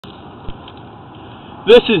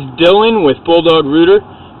This is Dylan with Bulldog Rooter,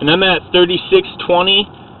 and I'm at 3620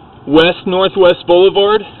 West Northwest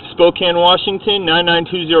Boulevard, Spokane, Washington,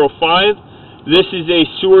 99205. This is a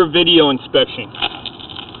sewer video inspection.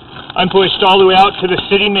 I'm pushed all the way out to the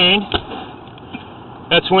city main.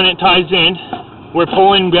 That's when it ties in. We're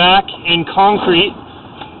pulling back in concrete.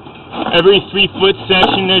 Every 3-foot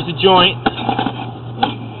section there's a joint.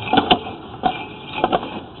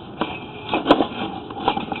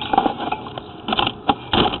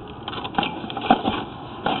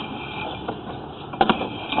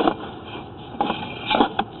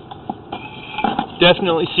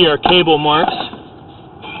 Definitely see our cable marks.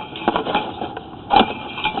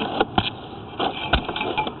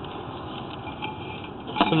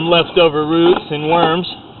 Some leftover roots and worms.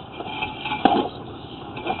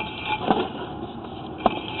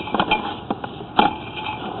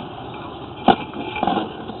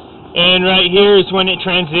 And right here is when it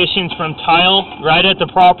transitions from tile right at the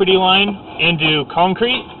property line into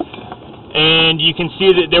concrete. And you can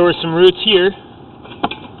see that there were some roots here.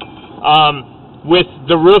 With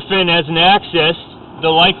the roof in as an access, the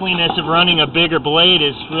likeliness of running a bigger blade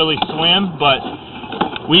is really slim, but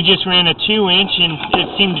we just ran a 2-inch and it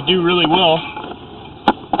seemed to do really well.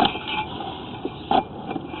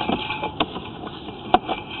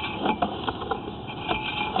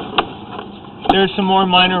 There's some more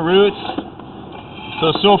minor roots.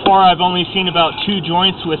 So far I've only seen about 2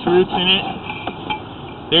 joints with roots in it.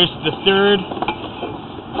 There's the third.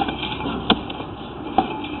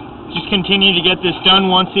 Just continue to get this done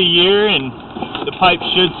once a year and the pipe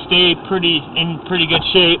should stay in pretty good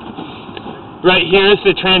shape. Right here is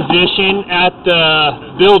the transition at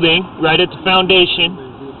the building, right at the foundation,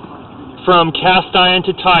 from cast iron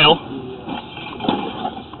to tile.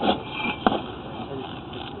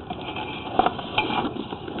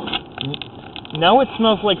 Now it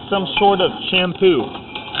smells like some sort of shampoo.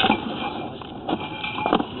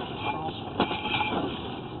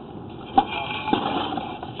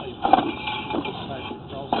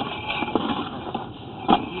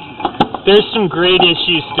 There's some grade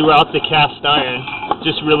issues throughout the cast iron,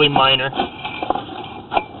 just really minor.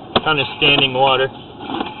 Kind of standing water.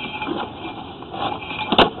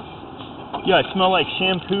 Yeah, I smell like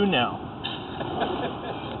shampoo now.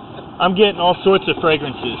 I'm getting all sorts of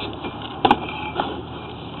fragrances.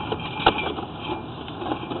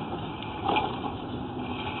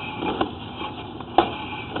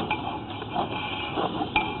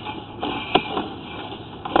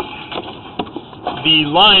 The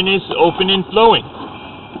line is open and flowing,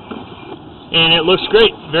 and it looks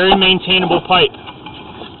great. Very maintainable pipe.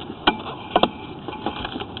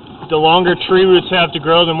 The longer tree roots have to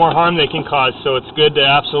grow, the more harm they can cause, so it's good to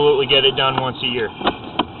absolutely get it done once a year.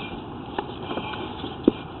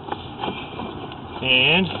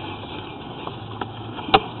 And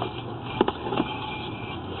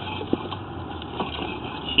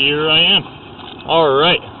here I am. All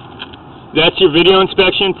right. That's your video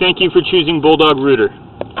inspection. Thank you for choosing Bulldog Rooter.